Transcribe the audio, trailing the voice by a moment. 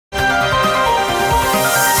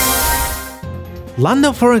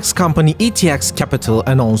London forex company ETX Capital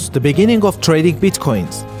announced the beginning of trading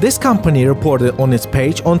bitcoins. This company reported on its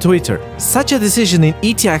page on Twitter. Such a decision in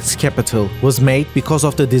ETX Capital was made because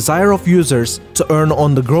of the desire of users to earn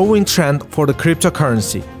on the growing trend for the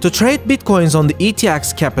cryptocurrency. To trade bitcoins on the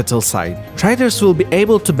ETX Capital site, traders will be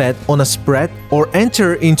able to bet on a spread or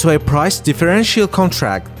enter into a price differential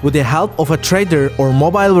contract with the help of a trader or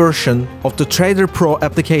mobile version of the Trader Pro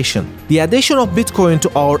application. The addition of Bitcoin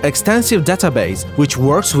to our extensive database, which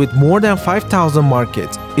works with more than 5,000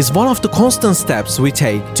 markets, is one of the constant steps we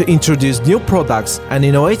take to introduce new products and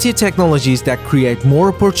innovative technologies that create more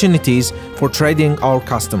opportunities for trading our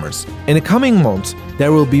customers. In the coming months,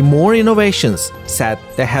 there will be more innovations, said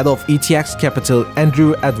the head of ETX Capital,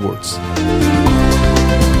 Andrew Edwards.